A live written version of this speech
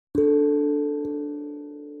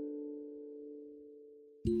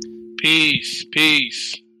Peace,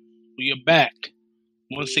 peace. We are back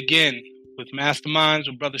once again with Masterminds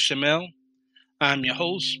with Brother Shamel. I'm your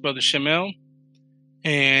host, Brother Shamel,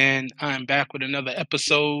 and I'm back with another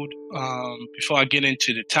episode. Before I get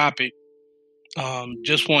into the topic,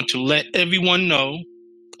 just want to let everyone know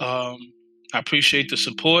I appreciate the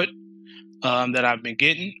support that I've been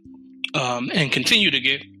getting and continue to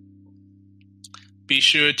get. Be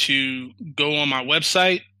sure to go on my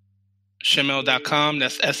website, Shamel.com.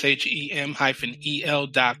 That's SHEM-EL.com.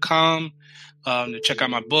 To check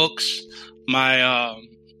out my books. My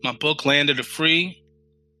book, Land of the Free,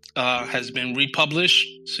 has been republished,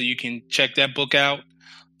 so you can check that book out.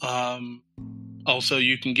 Also,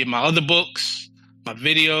 you can get my other books, my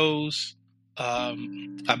videos.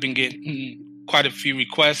 I've been getting quite a few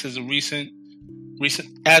requests as of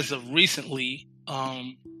recently,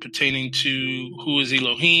 pertaining to Who is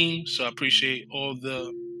Elohim. So I appreciate all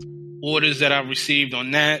the orders that I've received on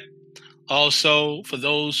that. Also, for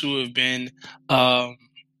those who have been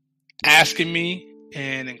asking me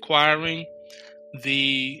and inquiring,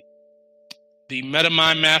 the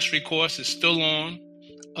MetaMind Mastery course is still on.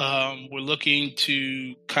 We're looking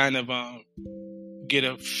to kind of get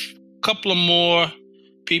a couple of more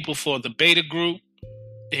people for the beta group,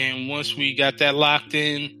 and once we got that locked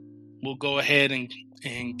in, we'll go ahead and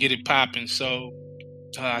get it popping. So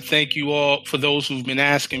thank you all for those who've been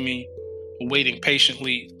asking me, waiting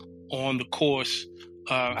patiently on the course.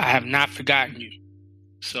 I have not forgotten you.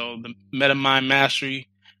 So the MetaMind Mastery,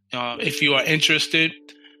 if you are interested,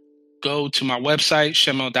 go to my website,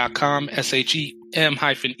 Shamel.com, SHEM-EL.com.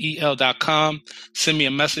 Send me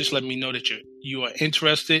a message. Let me know that you are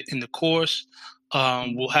interested in the course.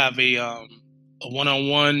 We'll have a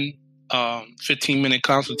one-on-one 15-minute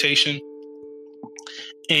consultation,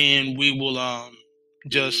 and we will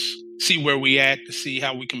just see where we at to see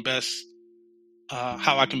how we can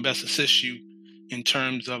how I can best assist you in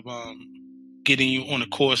terms of getting you on a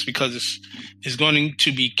course, because it's going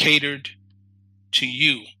to be catered to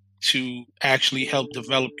you to actually help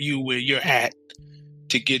develop you where you're at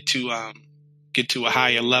to get to a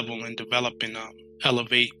higher level and develop and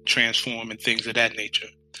elevate, transform, and things of that nature.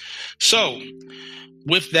 So,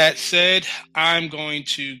 with that said, I'm going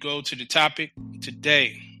to go to the topic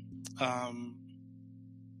today.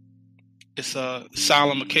 It's a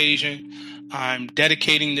solemn occasion. I'm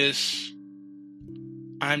dedicating this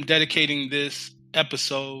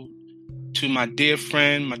episode to my dear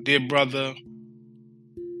friend, my dear brother,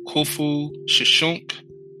 Khufu Shishunk,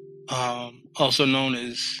 also known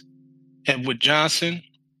as Edward Johnson,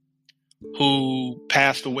 who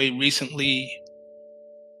passed away recently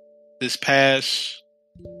this past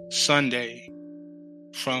Sunday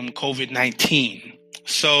from COVID-19.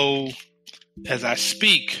 So as I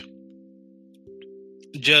speak,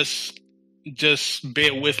 just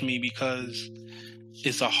bear with me, because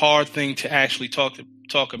it's a hard thing to actually talk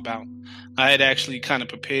about. I had actually kind of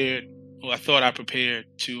prepared, I thought I prepared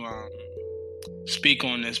to speak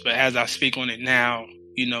on this, but as I speak on it now,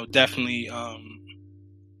 definitely,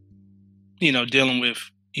 dealing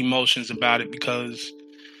with emotions about it, because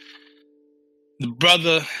the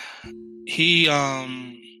brother, he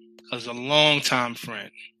was a longtime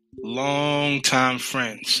friend.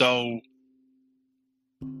 So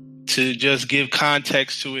to just give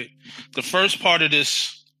context to it, the first part of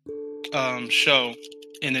this show,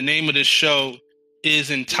 and the name of this show is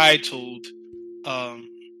entitled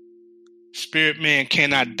Spirit Man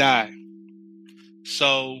Cannot Die.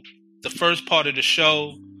 So the first part of the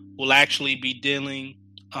show will actually be dealing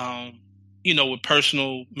with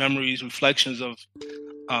personal memories, reflections of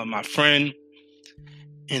my friend,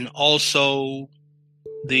 and also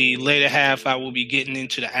the later half I will be getting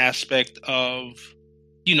into the aspect of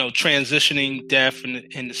transitioning death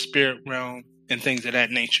in the spirit realm and things of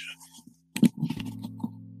that nature.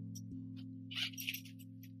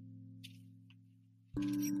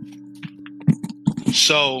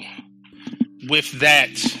 So with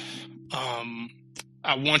that,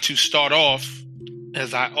 I want to start off,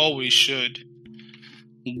 as I always should,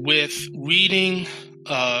 with reading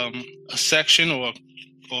a section or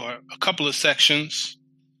a couple of sections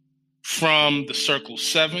from the Circle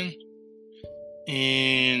 7.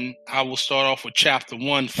 And I will start off with chapter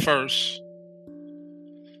 1 first.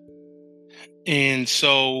 And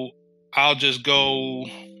so I'll just go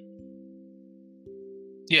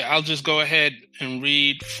ahead and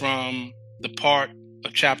read from the part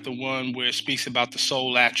of chapter 1 where it speaks about the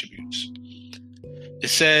soul attributes. It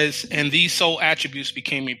says, "And these soul attributes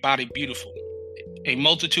became a body beautiful. A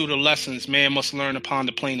multitude of lessons man must learn upon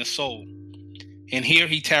the plane of soul. And here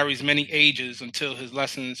he tarries many ages until his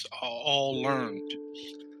lessons are all learned.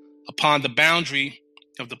 Upon the boundary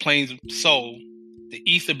of the planes of soul, the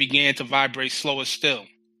ether began to vibrate slower still,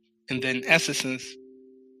 and then essence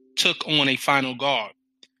took on a final guard.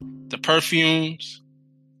 The perfumes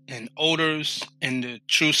and odors and the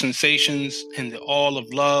true sensations and the all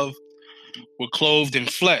of love were clothed in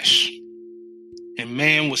flesh, and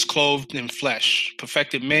man was clothed in flesh.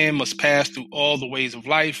 Perfected man must pass through all the ways of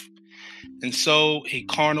life, and so a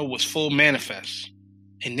carnal was full manifest,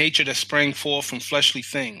 a nature that sprang forth from fleshly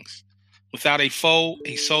things. Without a foe,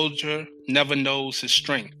 a soldier never knows his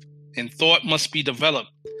strength, and thought must be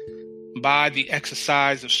developed by the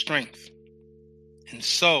exercise of strength. And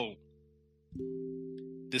so,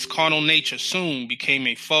 this carnal nature soon became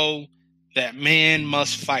a foe that man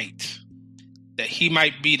must fight, that he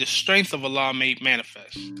might be the strength of Allah made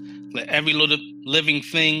manifest. Let every living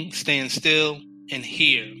thing stand still and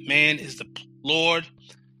hear. Man is the Lord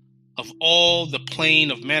of all the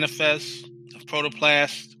plane of manifest, of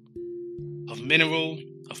protoplast, of mineral,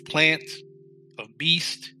 of plant, of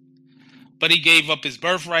beast. But he gave up his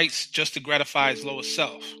birthrights just to gratify his lower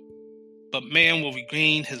self. But man will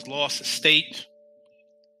regain his lost estate,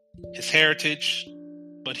 his heritage,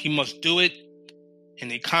 but he must do it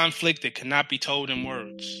in a conflict that cannot be told in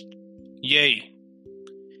words. Yea,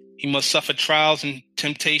 he must suffer trials and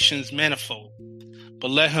temptations manifold.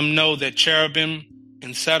 But let him know that cherubim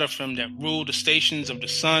and seraphim that rule the stations of the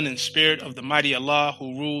sun and spirit of the mighty Allah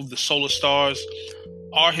who rule the solar stars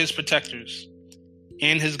are his protectors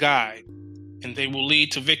and his guide, and they will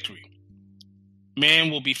lead to victory. Man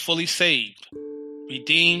will be fully saved,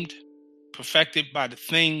 redeemed, perfected by the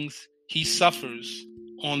things he suffers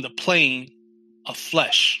on the plane of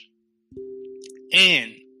flesh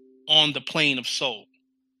and on the plane of soul.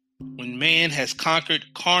 When man has conquered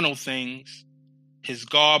carnal things, his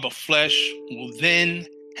garb of flesh will then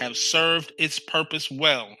have served its purpose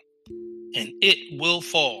well, and it will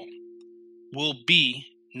fall, will be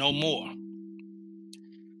no more.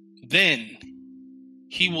 Then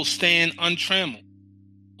he will stand untrammeled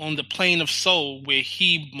on the plane of soul, where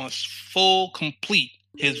he must full complete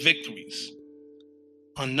his victories.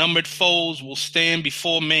 Unnumbered foes will stand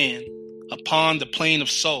before man upon the plane of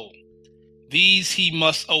soul. These he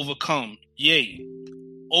must overcome, yea,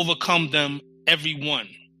 overcome them every one.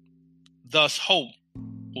 Thus hope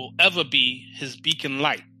will ever be his beacon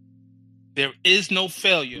light. There is no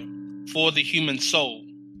failure for the human soul,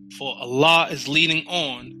 for Allah is leading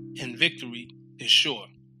on and victory is sure.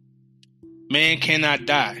 Man cannot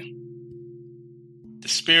die. The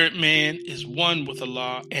spirit man is one with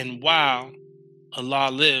Allah, and while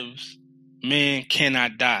Allah lives, man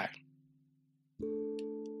cannot die.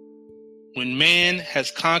 When man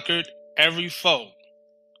has conquered every foe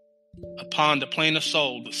upon the plane of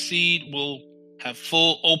soul, the seed will have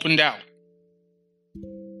full opened out,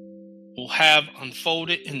 will have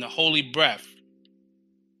unfolded in the holy breath.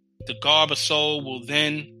 The garb of soul will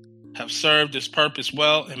then have served its purpose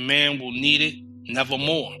well, and man will need it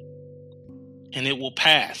nevermore. And it will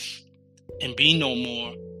pass and be no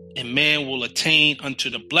more, and man will attain unto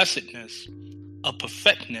the blessedness of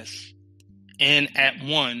perfectness and at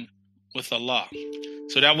one with Allah.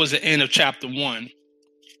 So that was the end of chapter 1.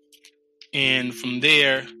 And from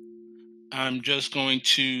there, I'm just going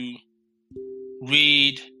to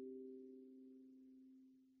read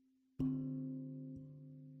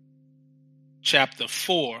chapter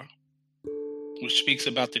 4, which speaks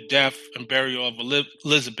about the death and burial of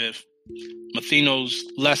Elizabeth, Matheno's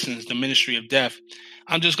lessons, the ministry of death.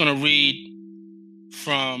 I'm just going to read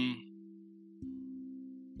from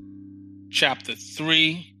chapter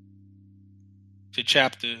 3 to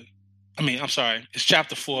it's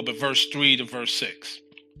chapter 4, but verse 3 to verse 6.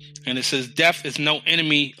 And it says, death is no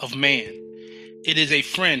enemy of man. It is a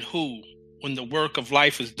friend who, when the work of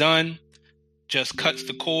life is done, just cuts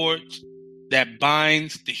the cords that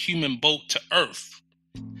binds the human boat to earth,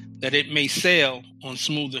 that it may sail on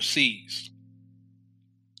smoother seas.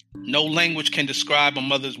 No language can describe a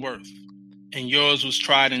mother's worth, and yours was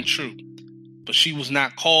tried and true. But she was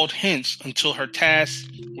not called hence until her tasks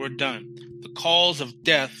were done. The cause of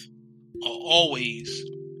death are always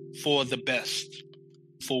for the best,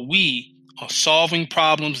 for we are solving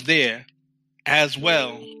problems there as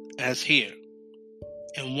well as here.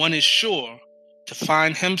 And one is sure to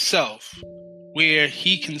find himself where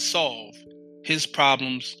he can solve his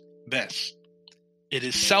problems best. It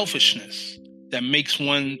is selfishness that makes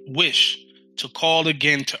one wish to call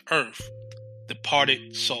again to earth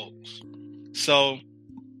departed souls. So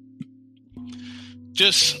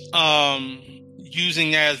just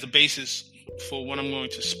using that as the basis for what I'm going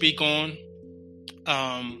to speak on,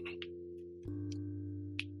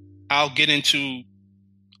 I'll get into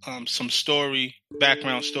some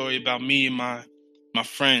background story about me and my my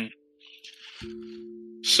friend.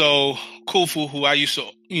 So Kufu, who I used to,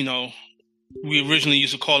 we originally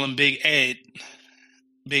used to call him Big Ed.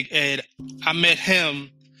 Big Ed. I met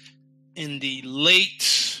him in the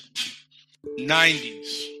late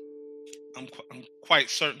 90s. I'm quite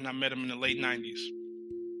certain I met him in the late 90s.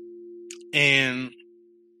 And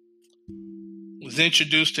was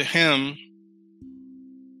introduced to him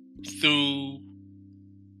through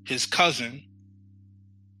his cousin,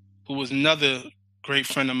 who was another great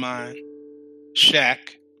friend of mine, Shaq,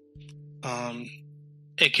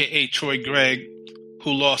 a.k.a. Troy Gregg,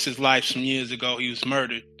 who lost his life some years ago. He was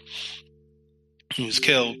murdered. He was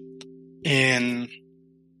killed. And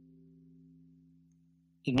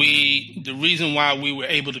the reason why we were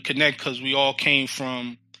able to connect, because we all came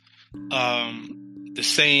from the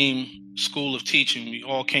same school of teaching. We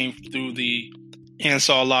all came through the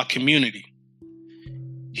Ansar Allah community.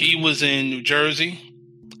 He was in New Jersey.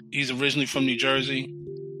 He's originally from New Jersey.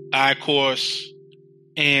 I, of course,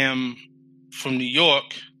 am from New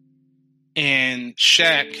York. And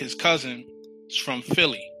Shaq, his cousin, is from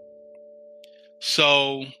Philly.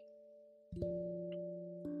 So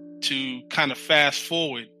to kind of fast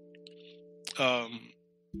forward,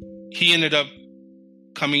 he ended up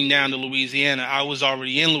coming down to Louisiana. I was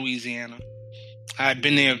already in Louisiana. I had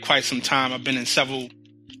been there quite some time. I've been in several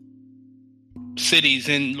cities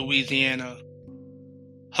in Louisiana,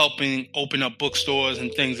 helping open up bookstores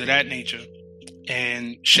and things of that nature.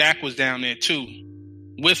 And Shaq was down there too,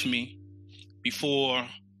 with me, before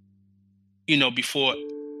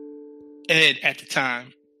Ed at the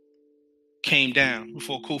time came down,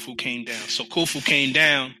 before Kufu came down. So Kufu came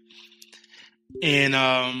down, and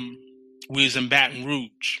we was in Baton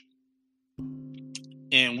Rouge.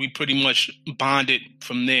 And we pretty much bonded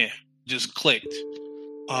from there, just clicked.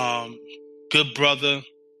 Good brother,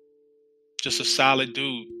 just a solid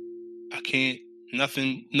dude.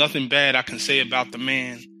 Nothing bad I can say about the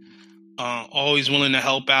man. Always willing to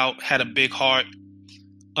help out, had a big heart.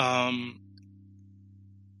 I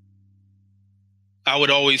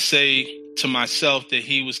would always say to myself that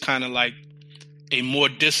he was kind of like a more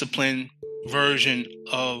disciplined version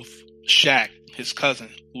of Shaq, his cousin,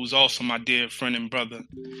 who was also my dear friend and brother,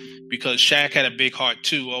 because Shaq had a big heart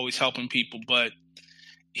too, always helping people, but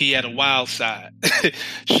he had a wild side.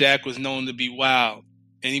 Shaq was known to be wild.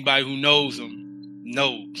 Anybody who knows him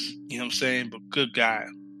knows, you know what I'm saying? But good guy.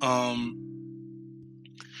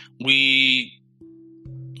 We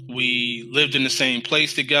lived in the same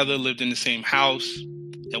place together, lived in the same house.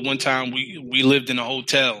 At one time, we lived in a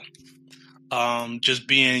hotel, just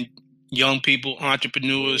being young people,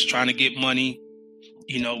 entrepreneurs, trying to get money.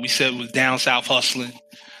 We said it was down south hustling.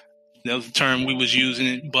 That was the term we was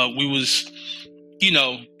using, but we was,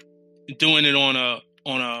 doing it on a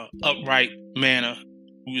upright manner.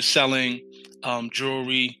 We was selling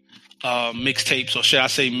jewelry, mixtapes, or should I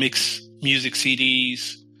say mixed music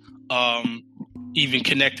CDs, even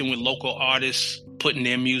connecting with local artists, putting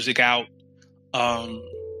their music out.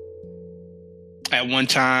 At one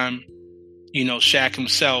time, Shaq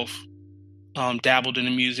himself dabbled in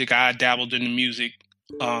the music. I dabbled in the music,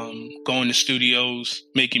 going to studios,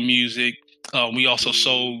 making music. We also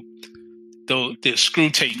sold the screw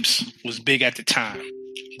tapes, was big at the time.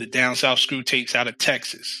 The down south screw tapes out of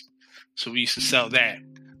Texas. So we used to sell that.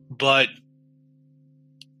 But,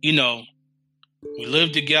 we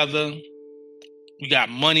lived together. We got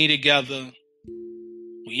money together.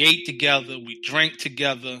 We ate together. We drank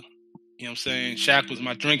together. You know what I'm saying? Shaq was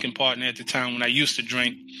my drinking partner at the time when I used to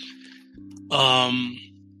drink.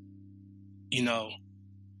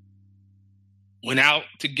 Went out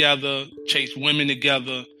together, chased women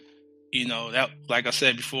together. That, like I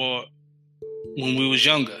said before, when we was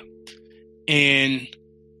younger.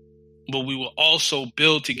 But we will also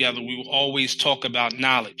build together. We will always talk about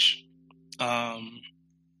knowledge,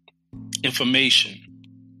 information.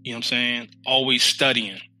 You know what I'm saying? Always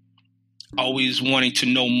studying, always wanting to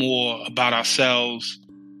know more about ourselves,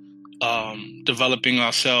 developing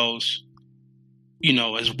ourselves,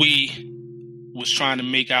 as we was trying to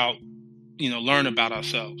make out, learn about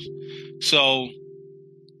ourselves. So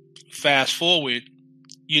fast forward,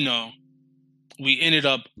 we ended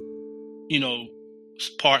up,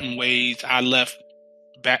 parting ways. I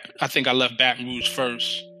think I left Baton Rouge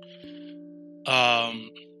first.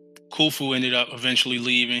 Kufu ended up eventually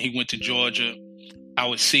leaving. He went to Georgia. I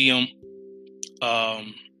would see him a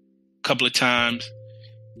couple of times.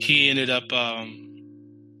 He ended up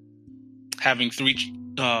having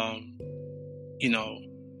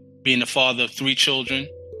being the father of 3 children,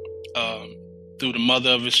 through the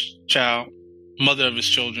mother of his children.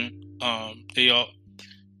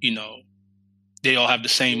 They all have the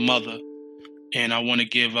same mother. and I want to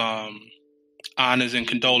give honors and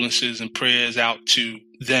condolences and prayers out to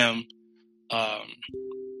them,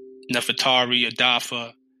 Nefertari,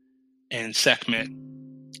 Adafa, and Sekhmet.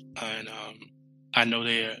 And I know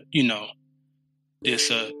they're,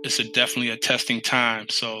 it's definitely a testing time.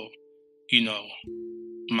 So,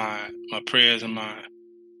 my prayers and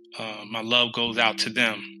my love goes out to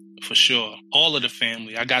them for sure. All of the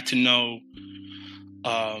family. I got to know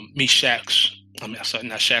Meshach's, sorry,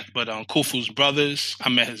 not Shaq, but Khufu's brothers. I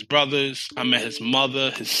met his brothers. I met his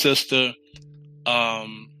mother, his sister.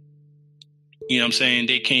 You know what I'm saying?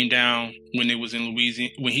 They came down when he was in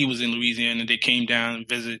Louisiana. They came down and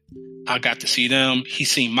visit. I got to see them. He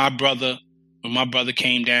seen my brother when my brother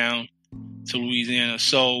came down to Louisiana.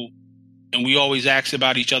 So, and we always asked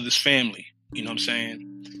about each other's family. You know what I'm saying?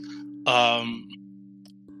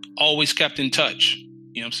 Always kept in touch.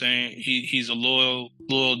 You know what I'm saying? He's a loyal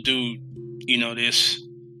dude.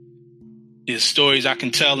 There's stories I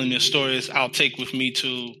can tell, and there's stories I'll take with me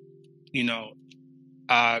to,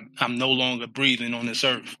 I'm no longer breathing on this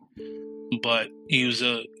earth. But he's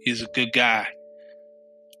a good guy.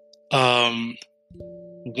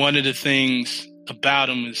 One of the things about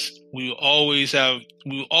him is we will always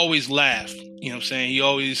laugh. You know what I'm saying? He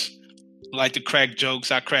always liked to crack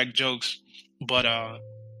jokes. I crack jokes. But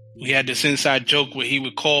we had this inside joke where he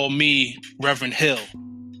would call me Reverend Hill.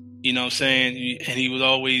 You know what I'm saying? And he would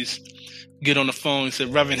always get on the phone and say,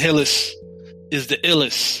 Reverend Hillis is the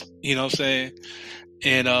illest. You know what I'm saying?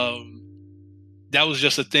 And that was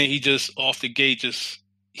just a thing. He just off the gate,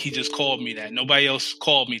 he just called me that. Nobody else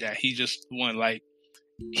called me that. He just won. Like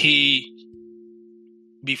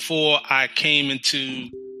before I came into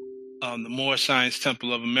the Moorish Science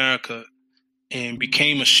Temple of America and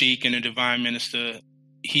became a sheikh and a divine minister,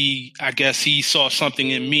 I guess he saw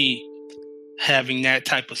something in me having that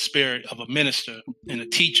type of spirit of a minister and a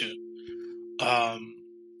teacher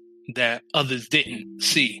that others didn't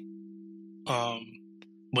see.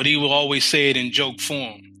 But he will always say it in joke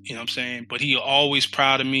form, you know what I'm saying? But he always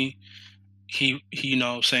proud of me. He you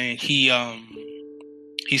know what I'm saying?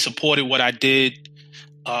 He supported what I did,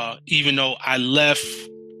 even though I left,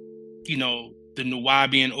 the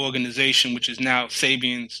Nuwaubian organization, which is now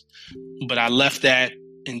Sabians, but I left that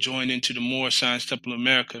and joined into the Moorish Science Temple of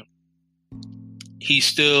America. He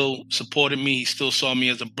still supported me. He still saw me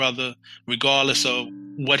as a brother, regardless of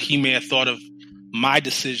what he may have thought of my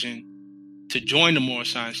decision to join the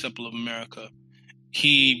Moorish Science Temple of America.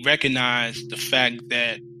 He recognized the fact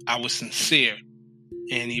that I was sincere,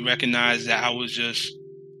 and he recognized that I was just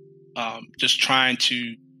trying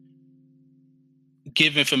to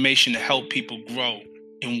give information to help people grow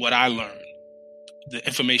in what I learned, the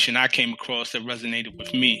information I came across that resonated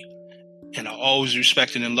with me. And I always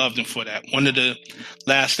respected and loved him for that. One of the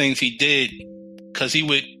last things he did, because he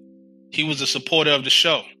was a supporter of the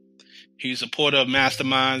show. He was a supporter of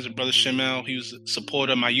Masterminds and Brother Shemel. He was a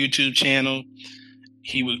supporter of my YouTube channel.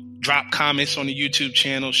 He would drop comments on the YouTube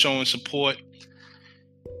channel showing support.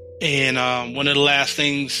 And one of the last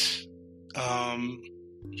things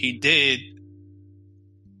he did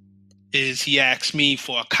is he asked me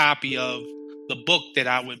for a copy of the book that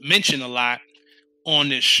I would mention a lot on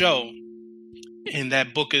this show. And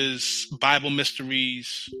that book is Bible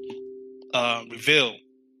Mysteries Revealed.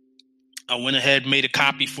 I went ahead, made a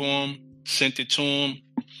copy for him, sent it to him.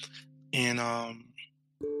 And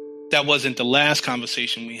that wasn't the last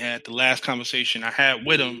conversation we had. The last conversation I had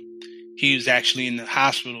with him, he was actually in the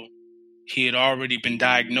hospital. He had already been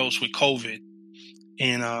diagnosed with COVID.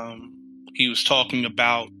 And he was talking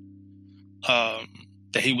about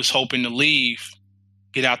that he was hoping to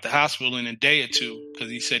get out the hospital in a day or two, because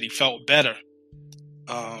he said he felt better.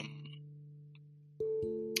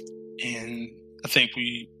 And I think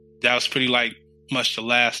that was pretty much the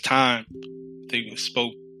last time. I think we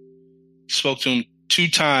spoke to him 2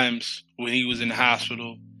 times when he was in the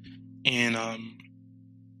hospital, and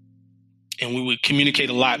we would communicate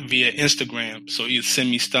a lot via Instagram. So he'd send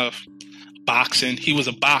me stuff, boxing. He was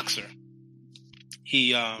a boxer.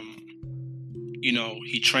 He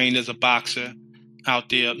trained as a boxer out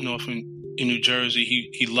there up north in New Jersey.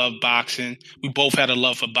 He loved boxing. We both had a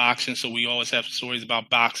love for boxing, so we always have stories about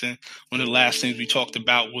boxing. One of the last things we talked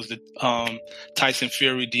about was the Tyson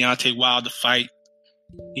Fury, Deontay Wilder fight.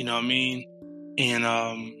 You know what I mean? And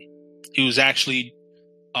he was actually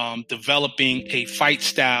developing a fight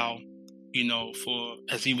style, for,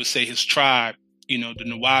 as he would say, his tribe, the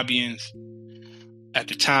Nuwaubians at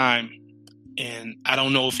the time. And I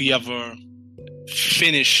don't know if he ever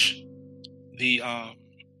finished the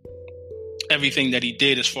everything that he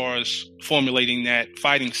did as far as formulating that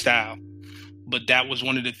fighting style, but that was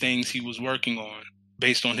one of the things he was working on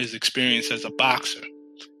based on his experience as a boxer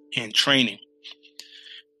and training.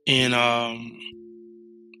 And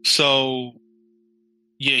so,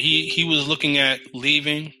 yeah, he was looking at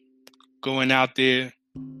leaving, going out there.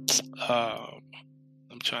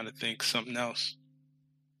 I'm trying to think something else.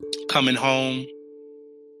 Coming home,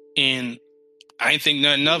 and I didn't think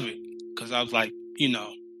nothing of it because I was like,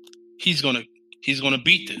 he's gonna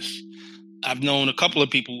beat this. I've known a couple of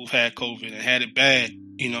people who've had COVID and had it bad,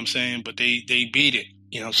 you know what I'm saying, but they beat it,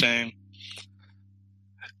 you know what I'm saying.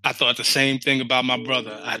 I thought the same thing about my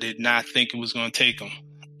brother. I did not think it was going to take him,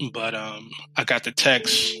 but I got the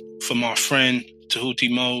text from our friend Tahuti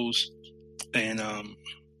Mose, and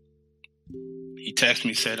he texted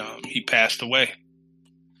me, said he passed away.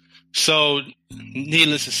 So,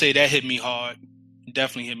 needless to say, that hit me hard.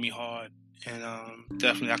 Definitely hit me hard, and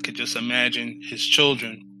definitely I could just imagine his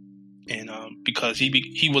children, and because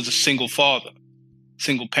he was a single father,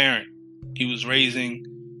 single parent, he was raising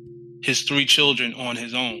his 3 children on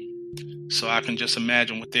his own. So I can just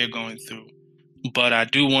imagine what they're going through. But I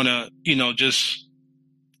do want to, just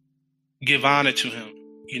give honor to him,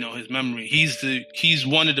 his memory. He's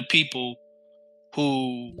one of the people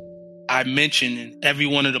who I mention in every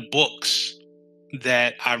one of the books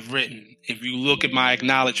that I've written. If you look at my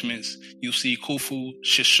acknowledgments, you'll see Khufu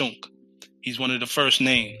Shishunk. He's one of the first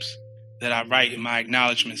names that I write in my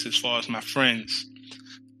acknowledgments as far as my friends,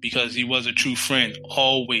 because he was a true friend,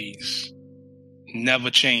 always, never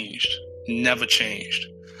changed.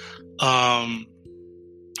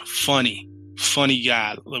 Funny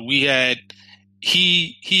guy.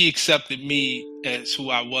 He accepted me as who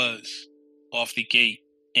I was off the gate,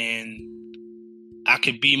 and I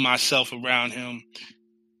could be myself around him,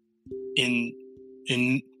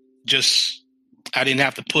 in just, I didn't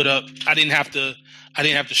have to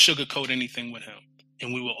sugarcoat anything with him.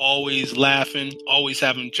 And we were always laughing, always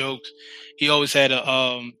having jokes. He always had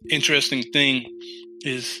a interesting thing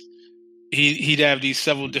is he'd have these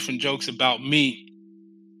several different jokes about me,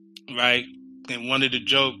 right? And one of the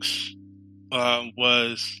jokes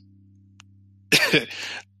was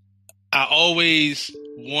I always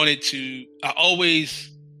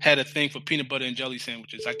had a thing for peanut butter and jelly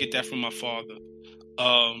sandwiches. I get that from my father.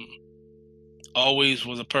 Always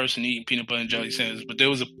was a person eating peanut butter and jelly sandwiches. But there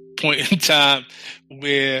was a point in time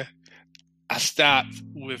where I stopped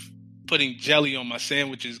with putting jelly on my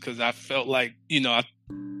sandwiches because I felt like, I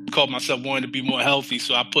called myself wanting to be more healthy,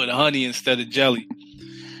 so I put honey instead of jelly.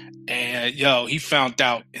 And he found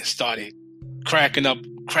out and started cracking on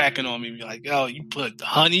me, like, you put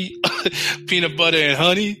honey, peanut butter and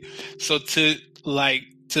honey. So to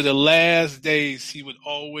the last days, he would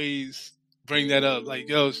always bring that up, like,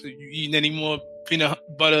 so you eating any more peanut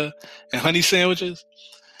butter and honey sandwiches?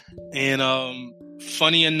 And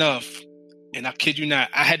funny enough, and I kid you not,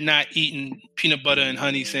 I had not eaten peanut butter and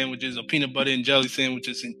honey sandwiches or peanut butter and jelly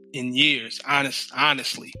sandwiches in years.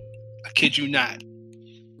 Honestly, I kid you not.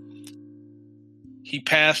 He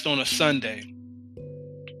passed on a Sunday.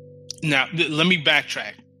 Now, let me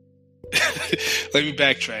backtrack.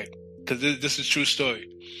 Because this is true story.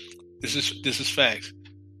 This is facts.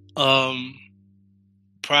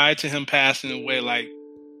 Prior to him passing away, like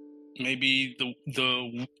maybe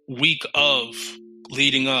the week of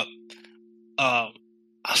leading up, I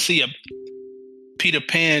see a Peter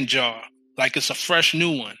Pan jar, like it's a fresh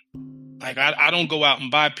new one. Like I don't go out and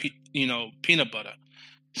buy peanut butter.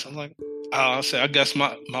 So I'm like, I said, I guess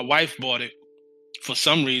my wife bought it for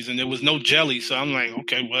some reason. There was no jelly, so I'm like,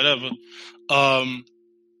 okay, whatever.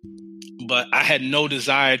 But I had no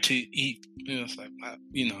desire to eat. It's like,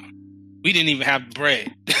 we didn't even have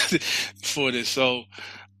bread for this. So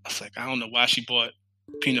I was like, I don't know why she bought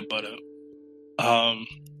peanut butter.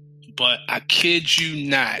 But I kid you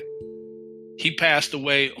not, he passed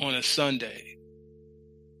away on a Sunday.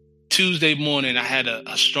 Tuesday morning, I had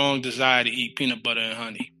a strong desire to eat peanut butter and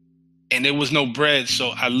honey. And there was no bread, so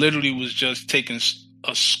I literally was just taking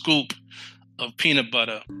a scoop of peanut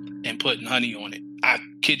butter and putting honey on it. I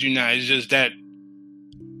kid you not, it's just that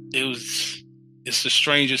it's the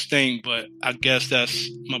strangest thing, but I guess that's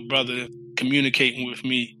my brother communicating with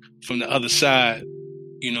me from the other side,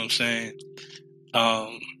 you know what I'm saying?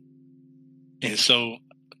 And so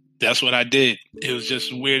that's what I did. It was just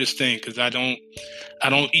the weirdest thing because I don't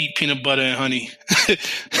eat peanut butter and honey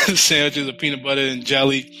sandwiches or peanut butter and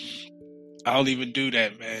jelly. I don't even do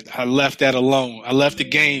that, man. I left that alone. I left the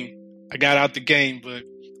game. I got out the game, but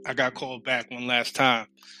I got called back one last time.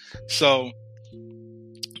 So,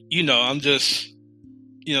 I'm just,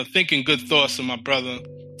 thinking good thoughts of my brother.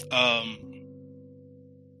 And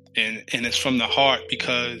it's from the heart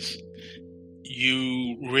because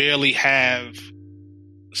you rarely have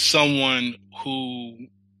someone who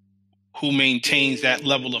maintains that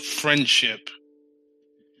level of friendship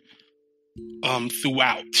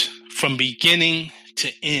throughout, from beginning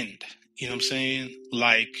to end. You know what I'm saying?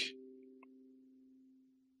 Like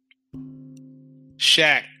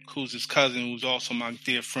Shaq, who's his cousin, who's also my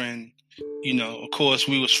dear friend. You know, of course,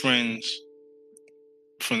 we was friends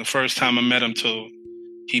from the first time I met him till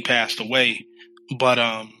he passed away. But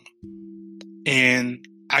and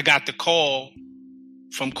I got the call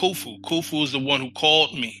from Khufu. Khufu was the one who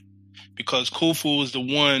called me, because Khufu was the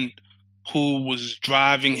one who was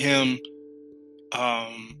driving him.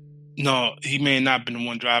 No, he may not have been the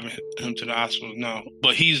one driving him to the hospital. No,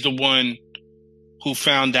 but he's the one who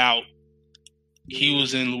found out he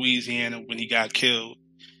was in Louisiana when he got killed,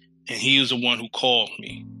 and he was the one who called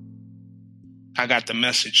me. I got the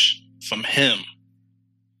message from him,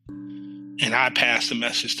 and I passed the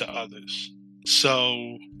message to others.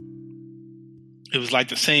 So it was like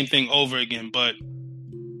the same thing over again. But,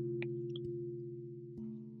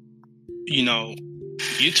 you know,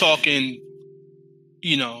 you're talking,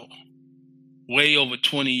 you know, way over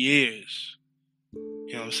 20 years,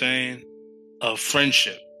 you know what I'm saying, of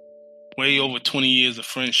friendship. Way over 20 years of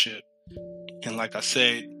friendship. And like I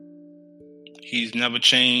said, he's never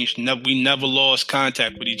changed. We never lost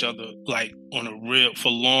contact with each other, like on a real, for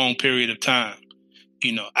a long period of time.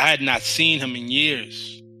 You know, I had not seen him in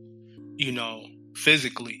years, you know,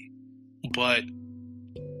 physically, but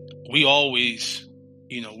we always,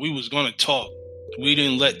 you know, we was going to talk. We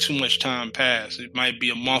didn't let too much time pass. It might be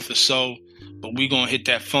a month or so, but we going to hit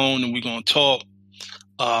that phone and we going to talk.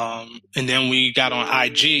 And then we got on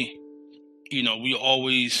IG. You know, we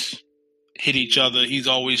always hit each other. He's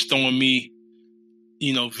always throwing me,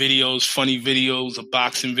 you know, videos, funny videos, or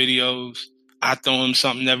boxing videos. I throw him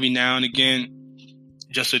something every now and again.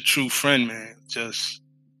 Just a true friend, man. Just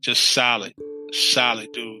solid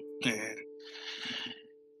dude, man.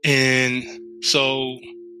 And so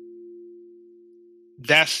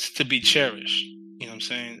that's to be cherished. You know what I'm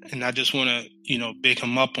saying? And I just want to, you know, big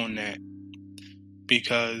him up on that,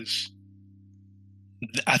 because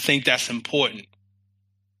I think that's important.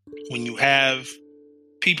 When you have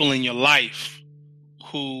people in your life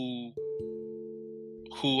who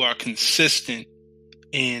are consistent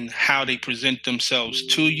in how they present themselves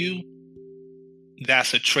to you,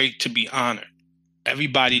 that's a trait to be honored.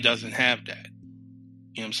 Everybody doesn't have that.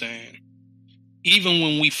 You know what I'm saying? Even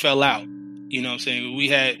when we fell out, you know what I'm saying?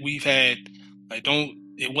 We've had, like,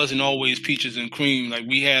 it wasn't always peaches and cream. Like,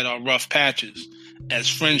 we had our rough patches as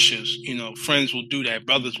friendships. You know, friends will do that.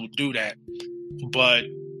 Brothers will do that. But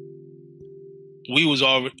we was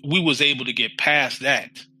able to get past that.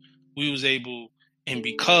 We was able, and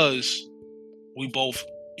because we both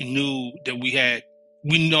knew that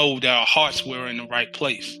we know that our hearts were in the right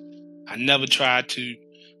place. I never tried to,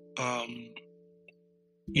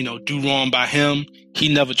 you know, do wrong by him.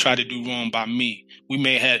 He never tried to do wrong by me. We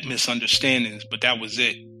may have had misunderstandings, but that was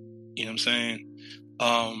it. You know what I'm saying?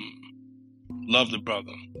 Loved the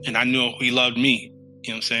brother, and I knew he loved me.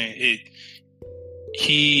 You know what I'm saying?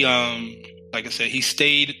 He like I said, he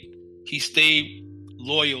stayed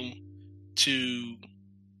loyal to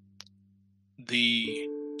the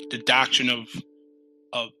doctrine of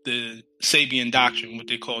the Sabian doctrine, what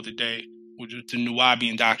they call today, which was the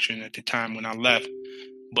Nuwabian doctrine at the time when I left.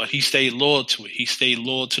 But he stayed loyal to it. He stayed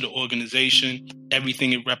loyal to the organization,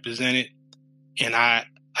 everything it represented, and I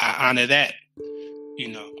honor that. You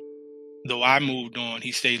know, though I moved on,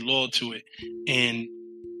 he stayed loyal to it, and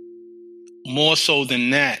more so than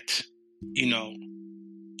that, you know,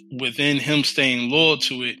 within him staying loyal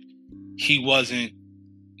to it, he wasn't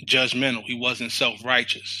judgmental. He wasn't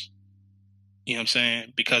self-righteous. You know what I'm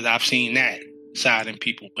saying? Because I've seen that side in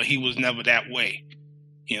people, but he was never that way.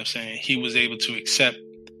 You know what I'm saying? He was able to accept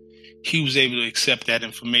that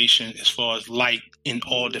information as far as light in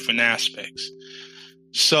all different aspects.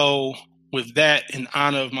 So with that, in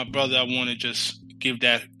honor of my brother, I want to just give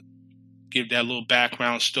that little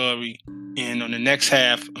background story. And on the next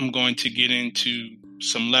half, I'm going to get into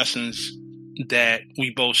some lessons that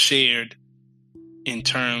we both shared in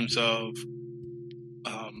terms of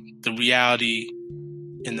the reality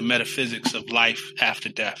and the metaphysics of life after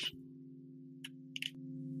death.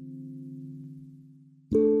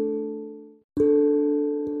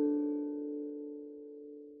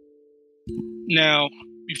 Now,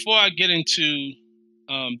 before I get into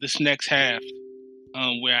this next half,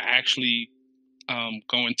 where I actually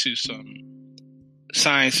go into some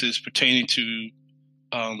sciences pertaining to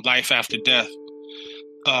life after death,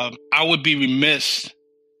 I would be remiss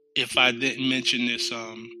if I didn't mention this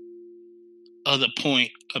other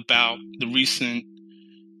point about the recent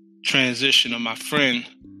transition of my friend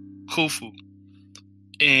Khufu.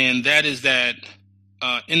 And that is that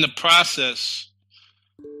in the process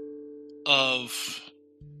of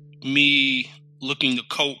me looking to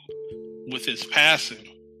cope with his passing,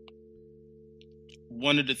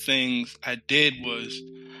 one of the things I did was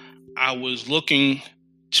I was looking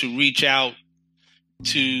to reach out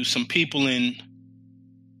to some people in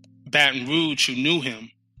Baton Rouge who knew him.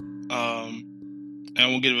 And I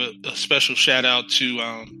will give a special shout out to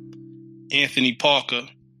Anthony Parker,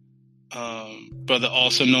 brother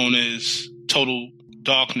also known as Total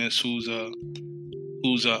Darkness, who's a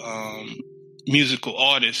musical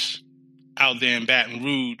artist out there in Baton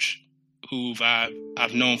Rouge, who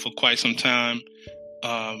I've known for quite some time.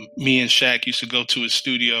 Me and Shaq used to go to his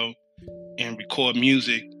studio and record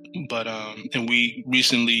music, but and we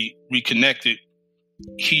recently reconnected.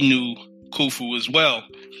 He knew Kufu as well.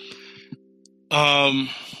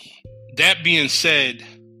 That being said,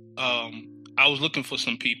 I was looking for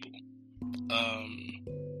some people.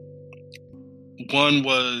 One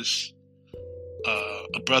was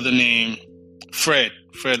a brother named Fred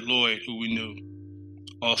Lloyd, who we knew.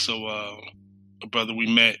 Also, a brother we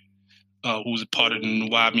met who was a part of the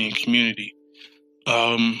Nuwaubian community.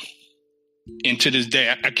 And to this day,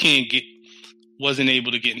 I wasn't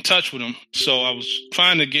able to get in touch with him. So I was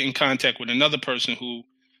trying to get in contact with another person who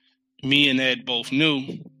me and Ed both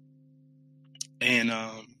knew. And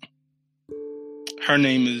her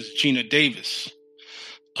name is Gina Davis.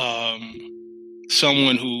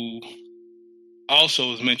 Someone who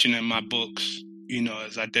also is mentioned in my books,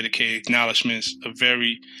 as I dedicate acknowledgments,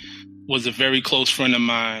 was a very close friend of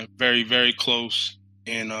mine, very, very close.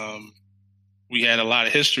 And we had a lot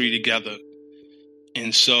of history together.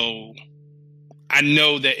 And so I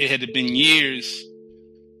know that it had been years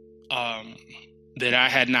that I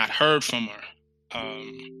had not heard from her.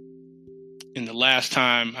 And the last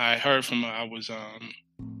time I heard from her, I was,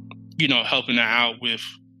 helping her out with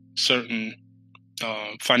certain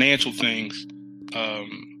financial things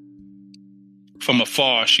from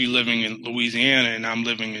afar. She living in Louisiana and I'm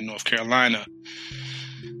living in North Carolina.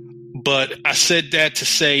 But I said that to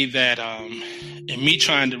say that in me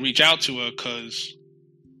trying to reach out to her, because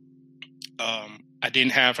I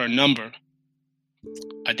didn't have her number.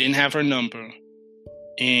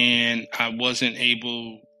 And I wasn't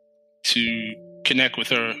able to connect with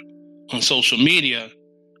her on social media.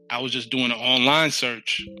 I was just doing an online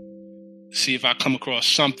search to see if I come across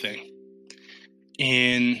something.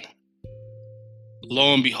 And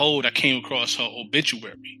lo and behold, I came across her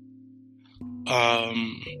obituary.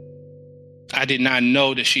 I did not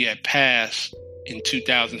know that she had passed in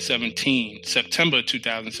 2017, September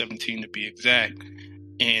 2017 to be exact.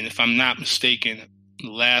 And if I'm not mistaken,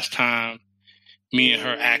 the last time me and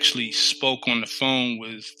her actually spoke on the phone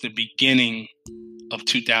was the beginning of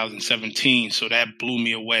 2017. So that blew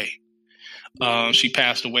me away. She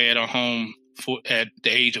passed away at her home at the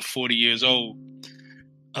age of 40 years old.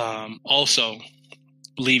 Also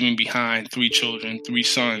leaving behind 3 children, 3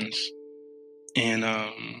 sons. And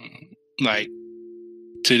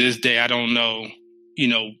to this day, I don't know,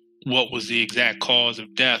 what was the exact cause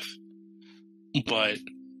of death. But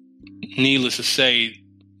needless to say,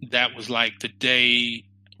 that was like the day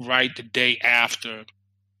after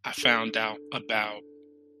I found out about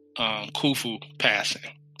Kufu passing.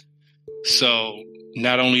 So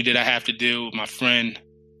not only did I have to deal with my friend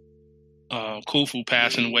Kufu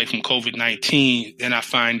passing away from COVID-19, then I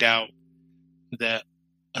find out that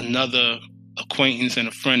another acquaintance and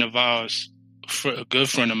a friend of ours, a good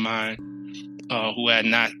friend of mine, who I had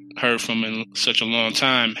not heard from in such a long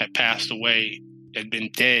time, had passed away, had been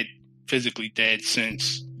dead, physically dead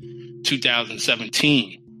since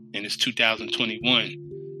 2017, and it's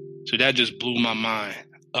 2021. So that just blew my mind.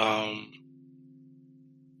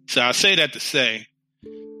 So I say that to say,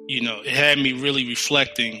 it had me really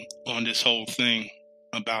reflecting on this whole thing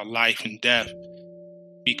about life and death,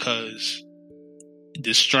 because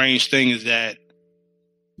the strange thing is that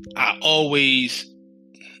I always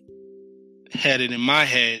had it in my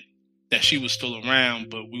head that she was still around,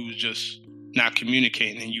 but we was just not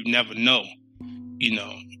communicating, and you never know.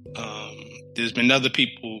 There's been other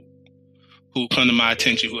people who come to my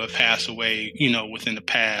attention who have passed away, within the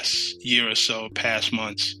past year or so, past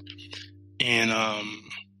months. And,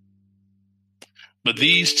 but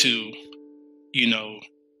these two,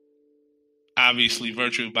 obviously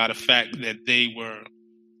virtue by the fact that they were,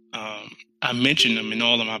 I mentioned them in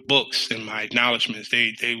all of my books and my acknowledgments.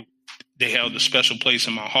 They held a special place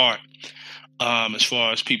in my heart, as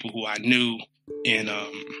far as people who I knew and,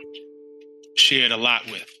 shared a lot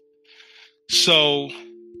with. So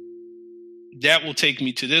that will take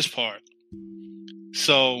me to this part.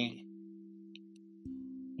 So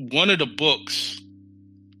one of the books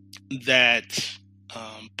that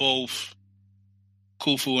both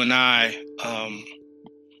Khufu and I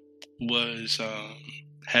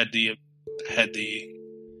had the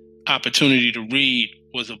opportunity to read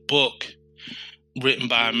was a book written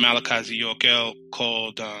by Malachi Yorkel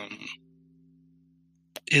called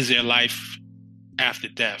 "Is There Life After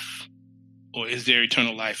Death?" or "Is There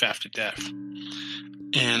Eternal Life After Death?"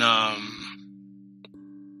 And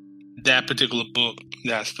that particular book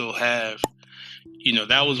that I still have,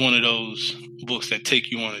 that was one of those books that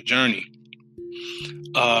take you on a journey.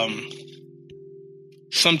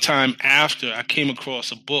 Sometime after, I came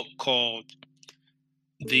across a book called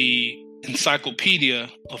The Encyclopedia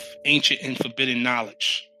of Ancient and Forbidden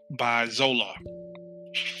Knowledge by Zolar,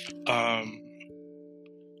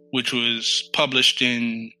 which was published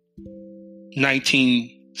in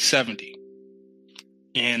 1970.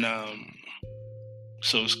 And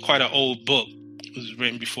so it's quite an old book. It was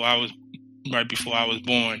written right before I was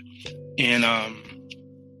born. And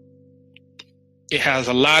it has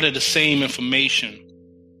a lot of the same information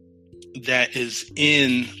that is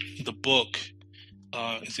in the book,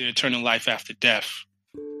 Is There Eternal Life After Death,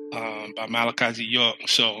 by Malachi York.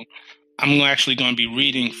 So I'm actually going to be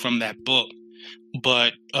reading from that book.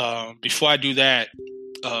 But before I do that,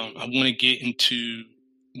 I want to get into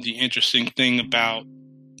the interesting thing about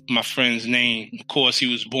my friend's name. Of course, he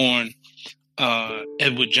was born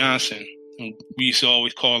Edward Johnson. We used to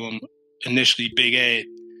always call him initially Big Ed,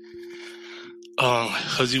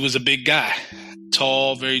 because he was a big guy,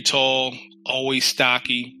 tall, very tall, always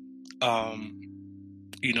stocky.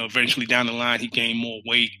 Eventually down the line, he gained more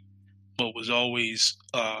weight, but was always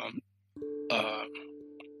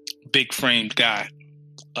big framed guy,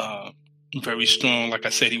 very strong. Like I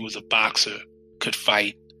said, he was a boxer, could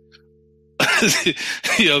fight.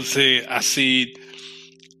 You know what I'm saying?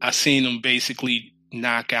 I seen him basically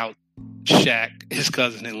knock out Shaq, his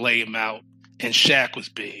cousin, and lay him out. And Shaq was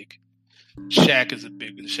big. Shaq is a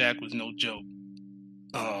big one. Shaq was no joke.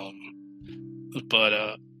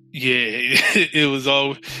 It was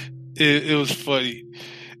all. It was funny.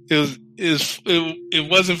 It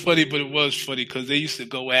wasn't funny, but it was funny because they used to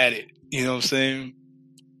go at it. You know what I'm saying?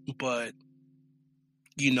 But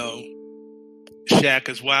Shaq,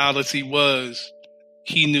 as wild as he was,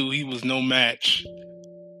 he knew he was no match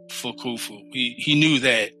for Khufu. He knew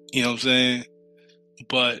that. You know what I'm saying?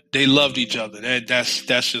 But they loved each other. That's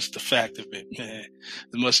just the fact of it, man.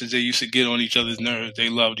 As much as they used to get on each other's nerves, they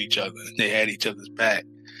loved each other. They had each other's back.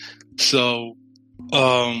 So,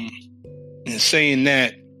 in saying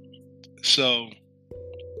that, so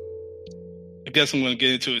I guess I'm going to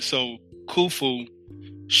get into it. So, Khufu,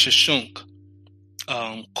 Sheshonq,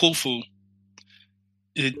 Khufu,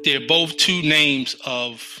 they're both two names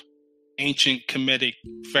of ancient Kemetic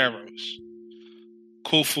pharaohs.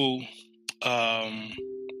 Khufu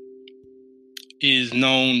is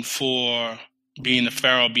known for being the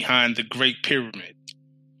pharaoh behind the Great Pyramid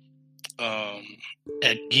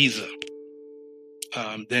at Giza.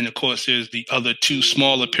 Then, of course, there's the other two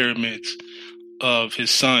smaller pyramids of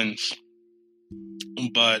his sons,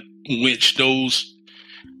 but which those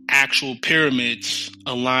actual pyramids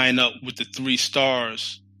align up with the three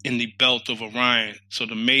stars in the belt of Orion. So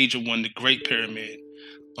the major one, the Great Pyramid,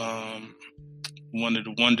 one of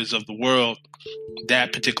the wonders of the world,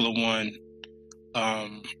 that particular one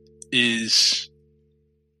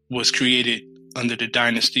was created under the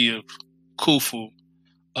dynasty of Khufu,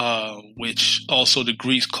 which also the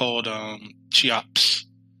Greeks called Cheops,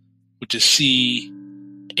 which is Cheops.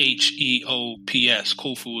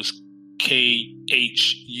 Khufu is Khufu.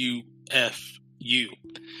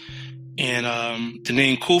 And the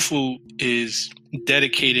name Khufu is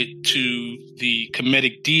dedicated to the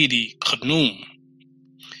Kemetic deity Khnum.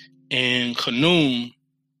 And Khnum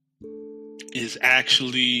is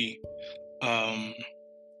actually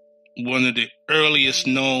one of the earliest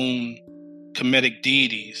known Kemetic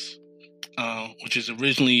deities, which is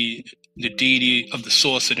originally the deity of the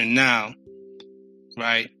source of the Nile,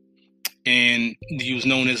 right? And he was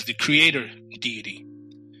known as the creator deity,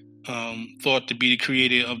 thought to be the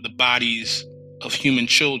creator of the bodies of human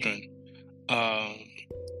children,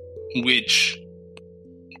 which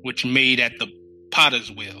made at the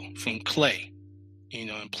potter's wheel from clay,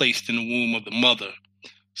 and placed in the womb of the mother.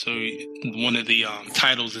 So one of the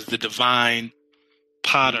titles is the divine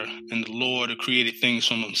potter and the Lord who created things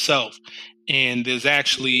from himself. And there's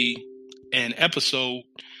actually an episode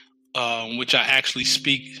which I actually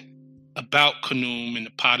speak about Khnum and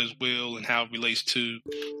the potter's wheel and how it relates to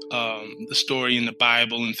the story in the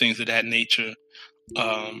Bible and things of that nature.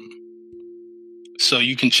 So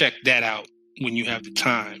you can check that out when you have the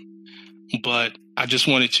time. But I just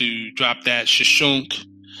wanted to drop that. Sheshonq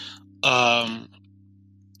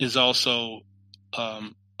is also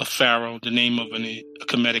a pharaoh, the name of a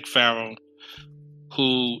Kemetic pharaoh,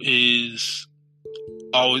 who is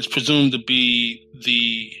always presumed to be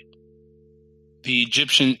the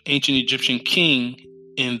ancient Egyptian king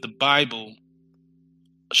in the Bible,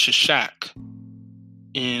 Shishak,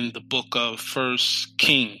 in the book of First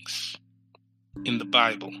Kings in the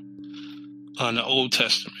Bible, on the Old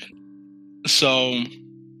Testament. So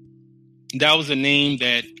that was a name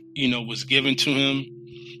that, was given to him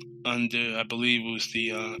under, I believe it was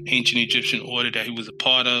the ancient Egyptian order that he was a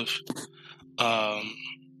part of,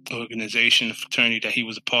 organization, fraternity that he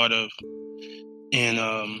was a part of. And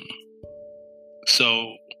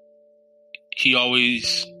so he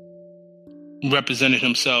always represented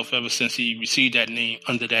himself ever since he received that name,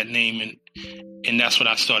 under that name, and that's what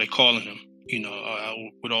I started calling him.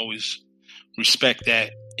 I would always respect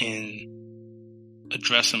that and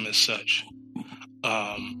address him as such.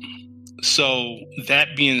 So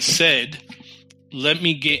that being said, let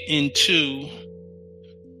me get into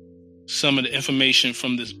some of the information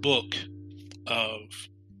from this book of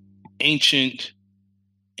Ancient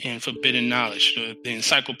and Forbidden Knowledge, the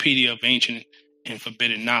Encyclopedia of Ancient and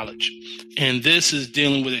Forbidden Knowledge. And this is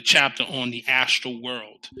dealing with a chapter on the astral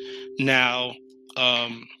world. Now,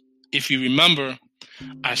 if you remember,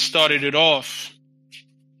 I started off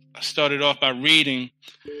by reading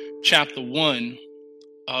chapter 1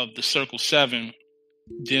 of the Circle 7,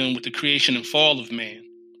 dealing with the creation and fall of man,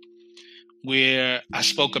 where I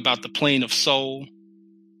spoke about the plane of soul.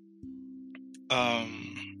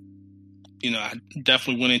 I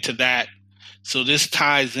definitely went into that. So this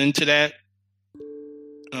ties into that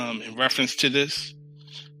in reference to this.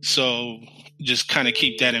 So just kind of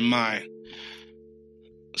keep that in mind.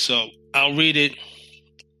 So I'll read it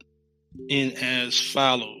in as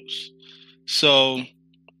follows. So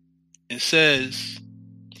it says,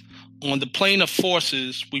 on the plane of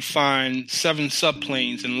forces, we find 7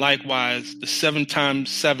 subplanes and likewise the 7 times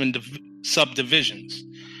 7 subdivisions.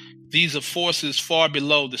 These are forces far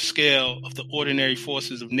below the scale of the ordinary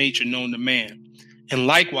forces of nature known to man. And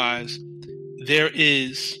likewise, there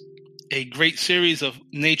is a great series of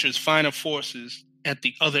nature's finer forces at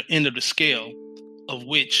the other end of the scale, of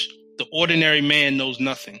which the ordinary man knows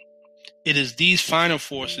nothing. It is these finer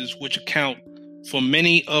forces which account for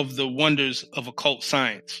many of the wonders of occult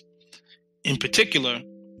science. In particular,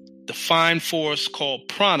 the fine force called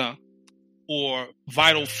prana, or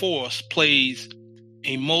vital force, plays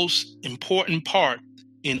a most important part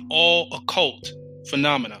in all occult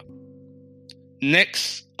phenomena.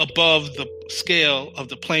 Next, above the scale of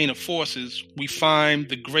the plane of forces, we find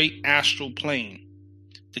the great astral plane.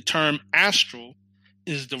 The term astral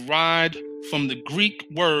is derived from the Greek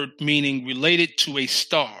word meaning related to a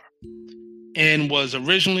star, and was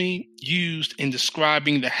originally used in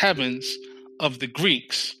describing the heavens of the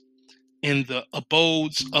Greeks and the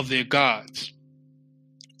abodes of their gods.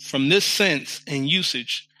 From this sense and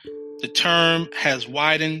usage, the term has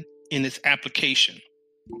widened in its application.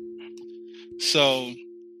 So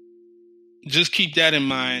just keep that in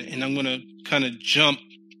mind, and I'm going to kind of jump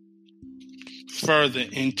further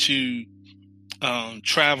into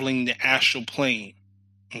traveling the astral plane.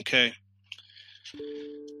 Okay.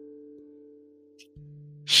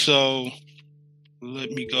 So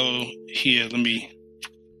let me go here.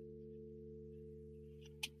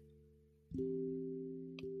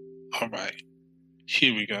 All right.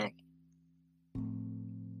 Here we go.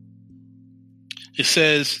 It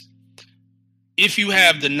says, if you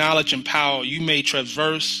have the knowledge and power, you may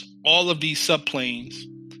traverse all of these subplanes,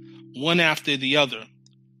 one after the other,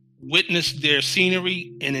 witness their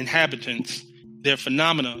scenery and inhabitants, their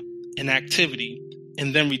phenomena and activity,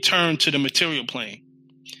 and then return to the material plane.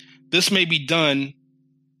 This may be done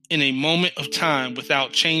in a moment of time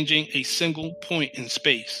without changing a single point in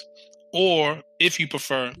space. Or, if you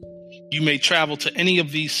prefer, you may travel to any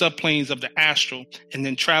of these subplanes of the astral and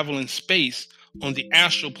then travel in space on the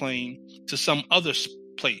astral plane to some other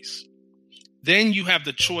place. Then you have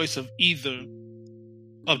the choice of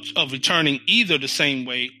returning either the same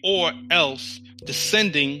way or else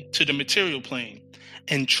descending to the material plane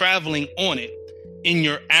and traveling on it in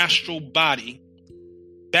your astral body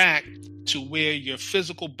back to where your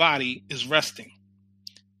physical body is resting.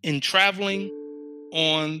 In traveling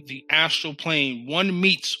on the astral plane, one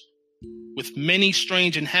meets with many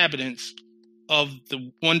strange inhabitants of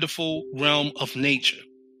the wonderful realm of nature.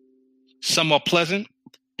 Some are pleasant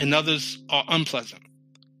and others are unpleasant.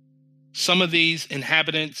 Some of these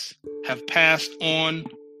inhabitants have passed on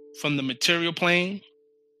from the material plane,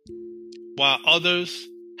 while others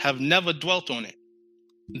have never dwelt on it.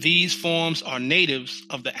 These forms are natives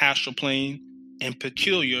of the astral plane and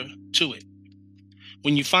peculiar to it.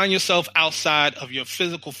 When you find yourself outside of your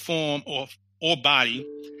physical form or body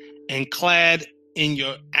and clad in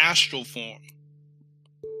your astral form,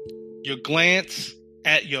 your glance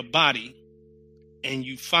at your body and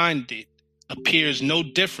you find it appears no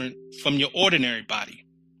different from your ordinary body.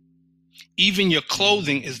 Even your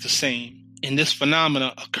clothing is the same, and this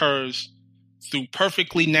phenomena occurs through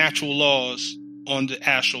perfectly natural laws on the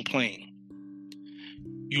astral plane.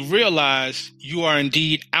 You realize you are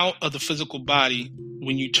indeed out of the physical body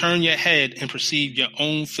when you turn your head and perceive your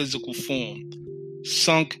own physical form,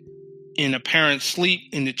 sunk in apparent sleep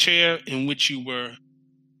in the chair in which you were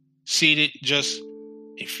seated just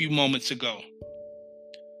a few moments ago.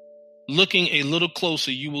 Looking a little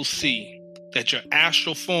closer, you will see that your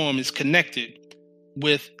astral form is connected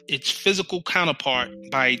with its physical counterpart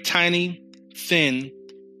by a tiny, thin,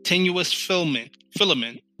 tenuous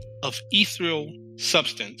filament of ethereal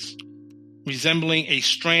substance, resembling a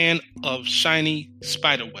strand of shiny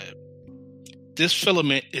spiderweb. This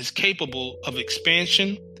filament is capable of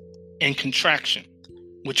expansion and contraction,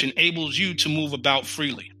 which enables you to move about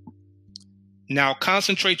freely. Now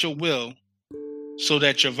concentrate your will so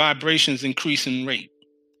that your vibrations increase in rate.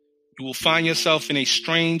 You will find yourself in a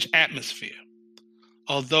strange atmosphere,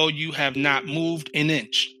 although you have not moved an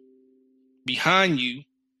inch. Behind you,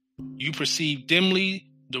 you perceive dimly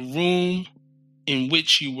the room in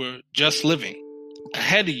which you were just living.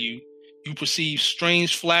 Ahead of you, you perceive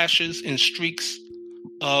strange flashes and streaks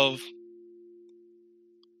of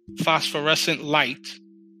phosphorescent light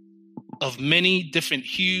of many different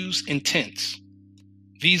hues and tints.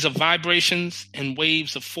 These are vibrations and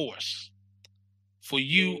waves of force, for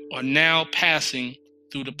you are now passing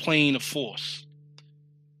through the plane of force.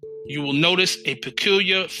 You will notice a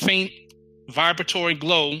peculiar, faint, vibratory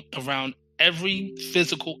glow around every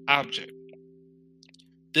physical object.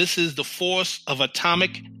 This is the force of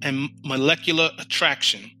atomic and molecular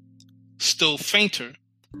attraction. Still fainter,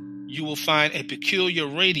 you will find a peculiar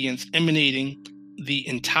radiance emanating the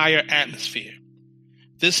entire atmosphere.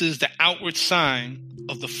 This is the outward sign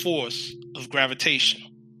of the force of gravitation.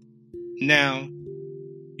 Now,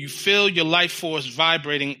 you feel your life force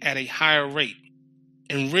vibrating at a higher rate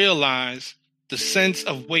and realize the sense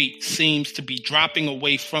of weight seems to be dropping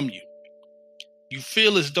away from you. You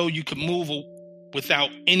feel as though you could move without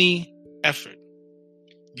any effort.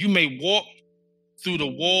 You may walk through the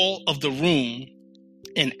wall of the room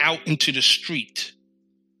and out into the street.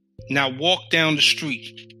 Now walk down the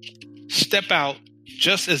street. Step out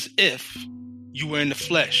just as if you were in the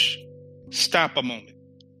flesh. Stop a moment.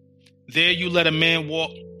 There you let a man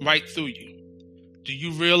walk right through you. Do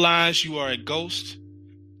you realize you are a ghost?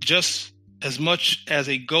 Just as much as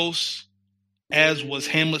a ghost as was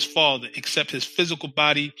Hamlet's father, except his physical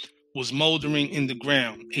body was moldering in the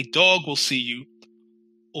ground. A dog will see you,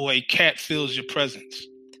 or a cat feels your presence.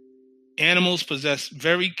 Animals possess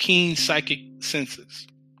very keen psychic senses.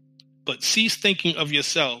 But cease thinking of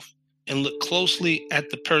yourself and look closely at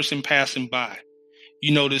the person passing by.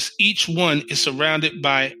 You notice each one is surrounded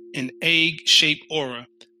by an egg-shaped aura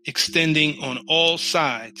extending on all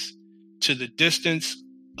sides to the distance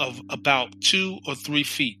of about 2 or 3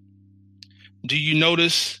 feet. Do you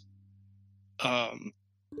notice the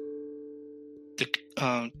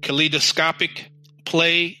kaleidoscopic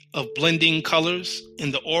play of blending colors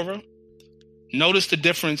in the aura? Notice the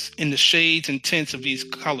difference in the shades and tints of these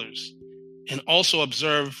colors, and also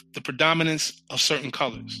observe the predominance of certain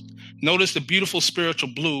colors. Notice the beautiful spiritual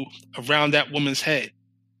blue around that woman's head,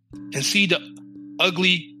 and see the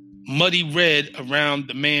ugly, muddy red around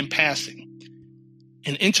the man passing.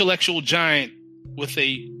 An intellectual giant with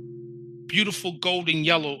a beautiful golden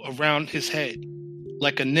yellow around his head,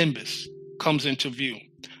 like a nimbus, comes into view.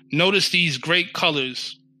 Notice these great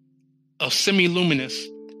colors of semi-luminous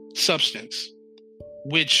substance,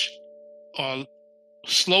 which are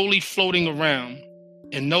slowly floating around,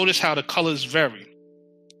 and notice how the colors vary.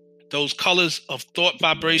 Those colors of thought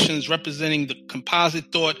vibrations representing the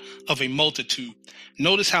composite thought of a multitude.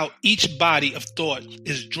 Notice how each body of thought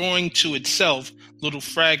is drawing to itself little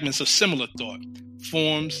fragments of similar thought,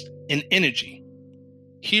 forms, and energy.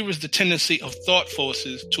 Here is the tendency of thought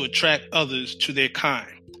forces to attract others to their kind.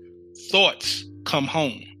 Thoughts come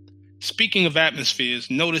home. Speaking of atmospheres,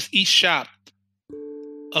 notice each shop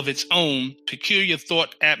of its own peculiar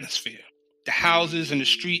thought atmosphere. The houses and the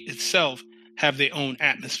street itself have their own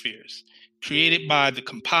atmospheres, created by the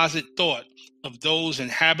composite thought of those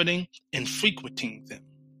inhabiting and frequenting them.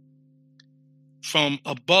 From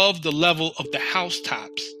above the level of the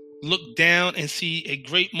housetops, look down and see a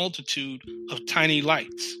great multitude of tiny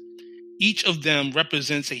lights. Each of them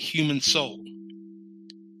represents a human soul.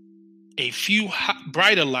 A few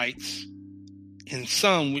brighter lights, and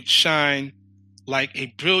some which shine like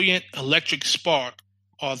a brilliant electric spark,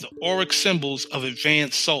 are the auric symbols of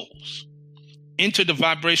advanced souls. Enter the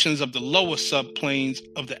vibrations of the lower subplanes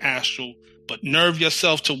of the astral, but nerve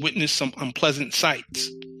yourself to witness some unpleasant sights.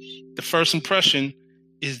 The first impression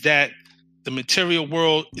is that the material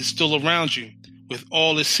world is still around you, with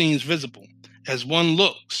all its scenes visible. As one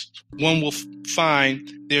looks, one will find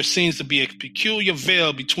there seems to be a peculiar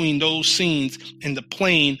veil between those scenes and the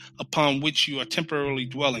plane upon which you are temporarily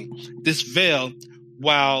dwelling. This veil,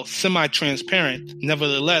 while semi-transparent,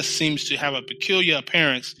 nevertheless seems to have a peculiar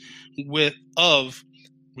appearance of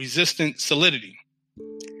resistant solidity.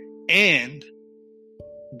 And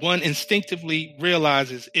one instinctively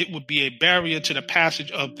realizes it would be a barrier to the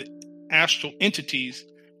passage of the astral entities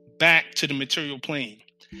back to the material plane.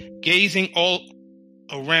 Gazing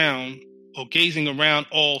around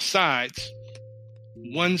all sides,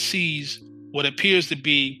 one sees what appears to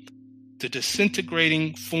be the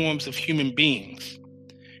disintegrating forms of human beings.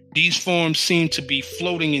 These forms seem to be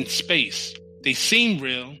floating in space. They seem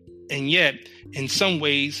real, and yet, in some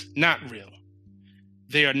ways, not real.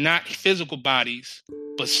 They are not physical bodies,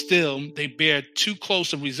 but still, they bear too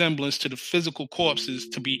close a resemblance to the physical corpses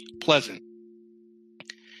to be pleasant.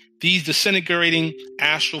 These disintegrating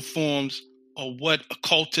astral forms are what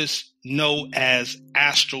occultists know as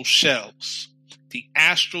astral shells. The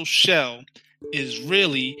astral shell is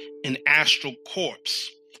really an astral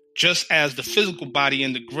corpse, just as the physical body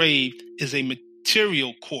in the grave is a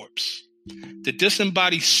material corpse. The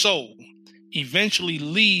disembodied soul eventually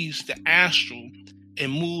leaves the astral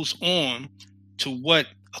and moves on to what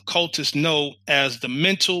occultists know as the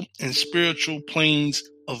mental and spiritual planes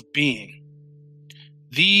of being.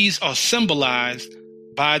 These are symbolized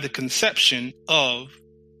by the conception of,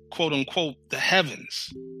 quote unquote, the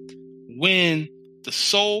heavens. When the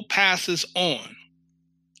soul passes on,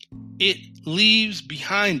 it leaves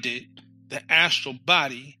behind it the astral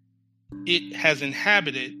body it has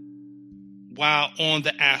inhabited while on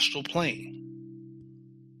the astral plane.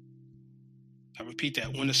 I repeat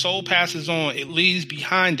that. When the soul passes on, it leaves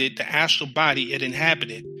behind it the astral body it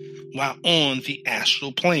inhabited while on the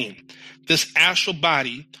astral plane. This astral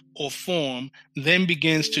body or form then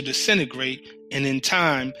begins to disintegrate and in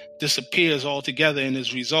time disappears altogether and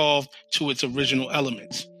is resolved to its original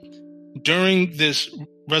elements. During this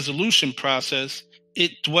resolution process,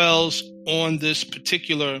 it dwells on this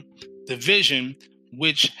particular division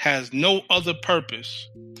which has no other purpose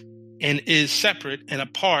and is separate and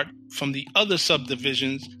apart from the other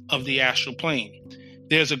subdivisions of the astral plane.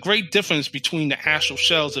 There's a great difference between the astral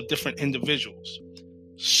shells of different individuals.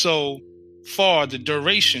 So far, the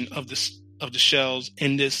duration of the shells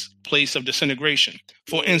in this place of disintegration.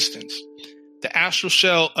 For instance, the astral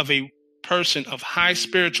shell of a person of high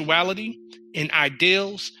spirituality and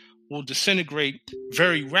ideals will disintegrate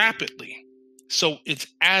very rapidly. So its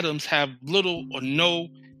atoms have little or no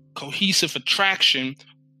cohesive attraction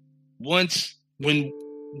when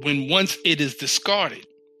once it is discarded.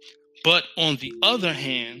 But on the other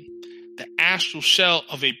hand, the astral shell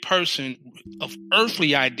of a person of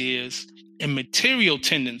earthly ideas and material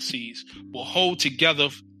tendencies will hold together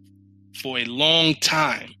for a long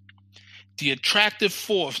time. The attractive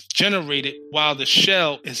force generated while the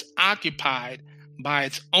shell is occupied by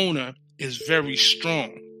its owner is very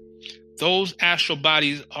strong. Those astral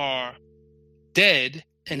bodies are dead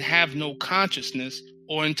and have no consciousness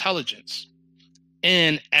or intelligence,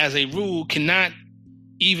 and as a rule cannot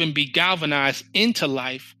even be galvanized into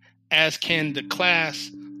life, as can the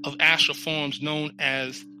class of astral forms known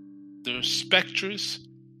as the spectres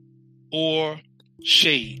or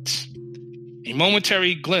shades. A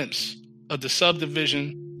momentary glimpse of the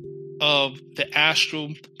subdivision of the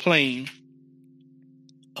astral plane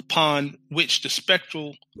upon which the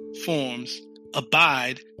spectral forms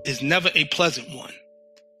abide is never a pleasant one,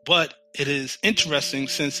 but it is interesting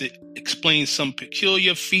since it explains some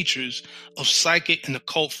peculiar features of psychic and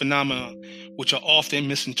occult phenomena which are often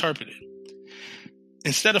misinterpreted.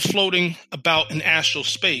 Instead of floating about in astral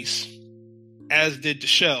space, as did the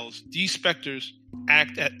shells, these specters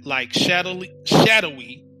act like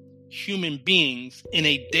shadowy human beings in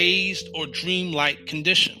a dazed or dreamlike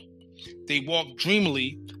condition. They walk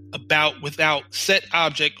dreamily about without set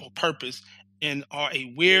object or purpose and are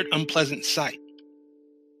a weird, unpleasant sight.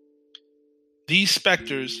 These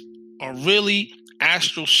specters are really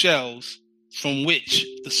astral shells from which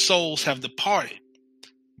the souls have departed,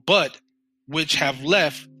 but which have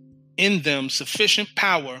left in them sufficient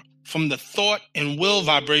power from the thought and will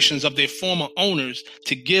vibrations of their former owners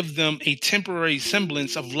to give them a temporary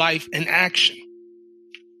semblance of life and action.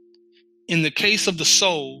 In the case of the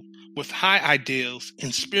soul, with high ideals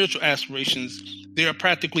and spiritual aspirations, there are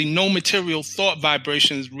practically no material thought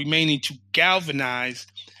vibrations remaining to galvanize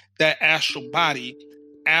that astral body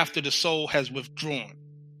after the soul has withdrawn.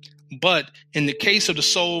 But in the case of the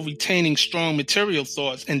soul retaining strong material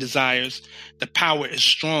thoughts and desires, the power is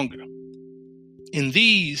stronger. In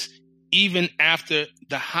these, even after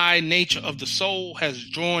the high nature of the soul has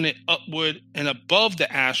drawn it upward and above the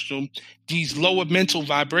astral, these lower mental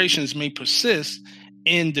vibrations may persist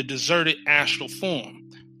in the deserted astral form,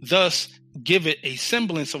 thus give it a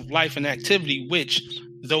semblance of life and activity which,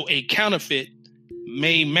 though a counterfeit,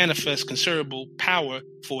 may manifest considerable power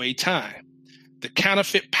for a time. The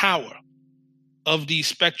counterfeit power of these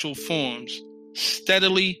spectral forms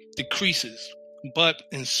steadily decreases, but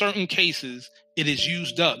in certain cases it is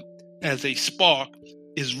used up as a spark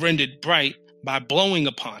is rendered bright by blowing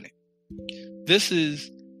upon it. This is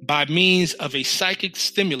by means of a psychic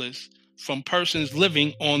stimulus from persons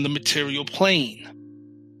living on the material plane.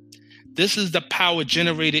 This is the power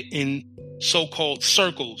generated in so-called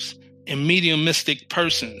circles and mediumistic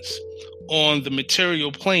persons on the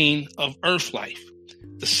material plane of earth life.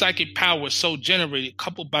 The psychic power so generated,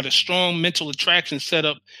 coupled by the strong mental attraction set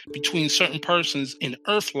up between certain persons in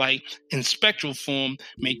earth light and spectral form,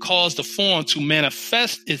 may cause the form to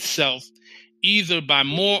manifest itself either by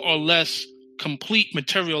more or less complete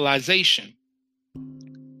materialization,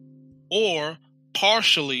 or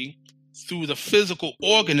partially through the physical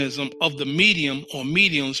organism of the medium or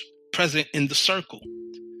mediums present in the circle.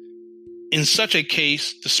 In such a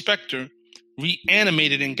case, the specter,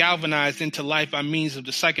 reanimated and galvanized into life by means of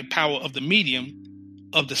the psychic power of the medium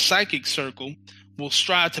of the psychic circle, will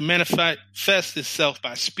strive to manifest itself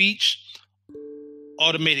by speech,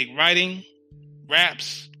 automatic writing,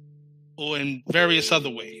 raps, or in various other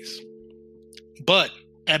ways. But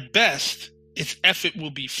at best, its effort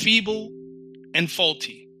will be feeble and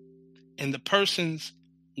faulty, and the persons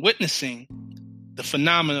witnessing the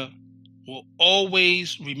phenomena will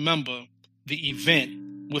always remember the event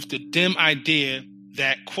with the dim idea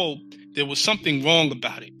that, quote, there was something wrong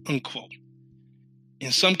about it, unquote.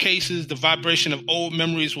 In some cases, the vibration of old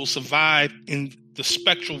memories will survive in the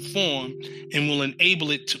spectral form and will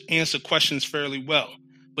enable it to answer questions fairly well.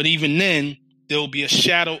 But even then, there will be a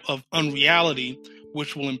shadow of unreality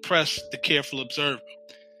which will impress the careful observer.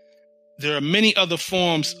 There are many other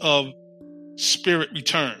forms of spirit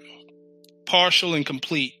return, partial and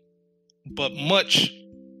complete, but much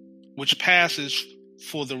which passes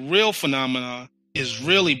for the real phenomena is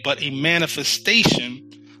really but a manifestation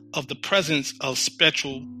of the presence of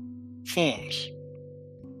spectral forms.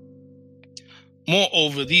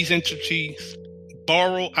 Moreover, these entities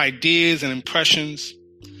borrow ideas and impressions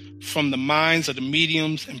from the minds of the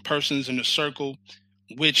mediums and persons in the circle,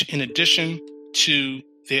 which, in addition to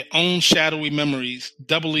their own shadowy memories,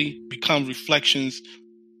 doubly become reflections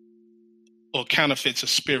or counterfeits of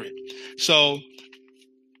spirit. So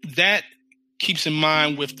that keeps in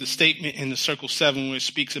mind with the statement in the Circle 7 where it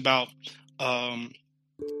speaks about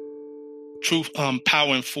truth,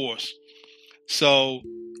 power, and force. So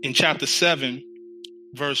in chapter 7,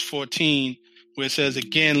 verse 14, where it says,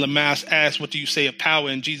 again, Lamass asked, what do you say of power?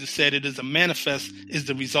 And Jesus said, it is a manifest, is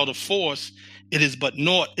the result of force. It is but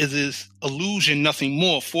naught, it is illusion, nothing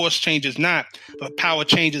more. Force changes not, but power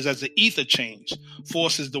changes as the ether change.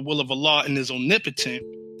 Force is the will of Allah and is omnipotent.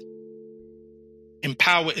 And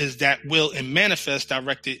power is that will and manifest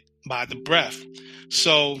directed by the breath.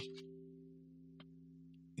 So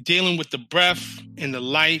dealing with the breath and the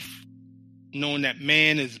life, knowing that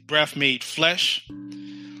man is breath made flesh,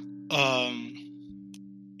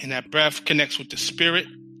 and that breath connects with the spirit.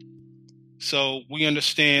 So we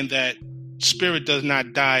understand that spirit does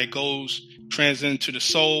not die. It goes transcend to the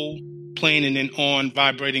soul plane and then on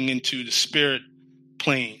vibrating into the spirit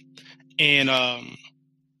plane. And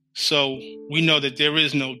so we know that there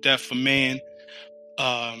is no death for man.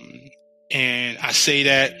 And I say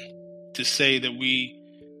that to say that we,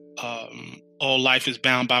 all life is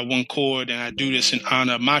bound by one cord. And I do this in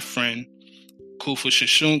honor of my friend, Kufa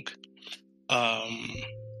Shashunk,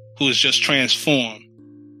 who is just transformed.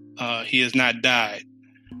 He has not died.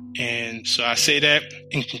 And so I say that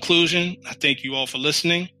in conclusion. I thank you all for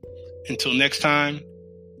listening. Until next time,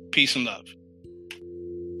 peace and love.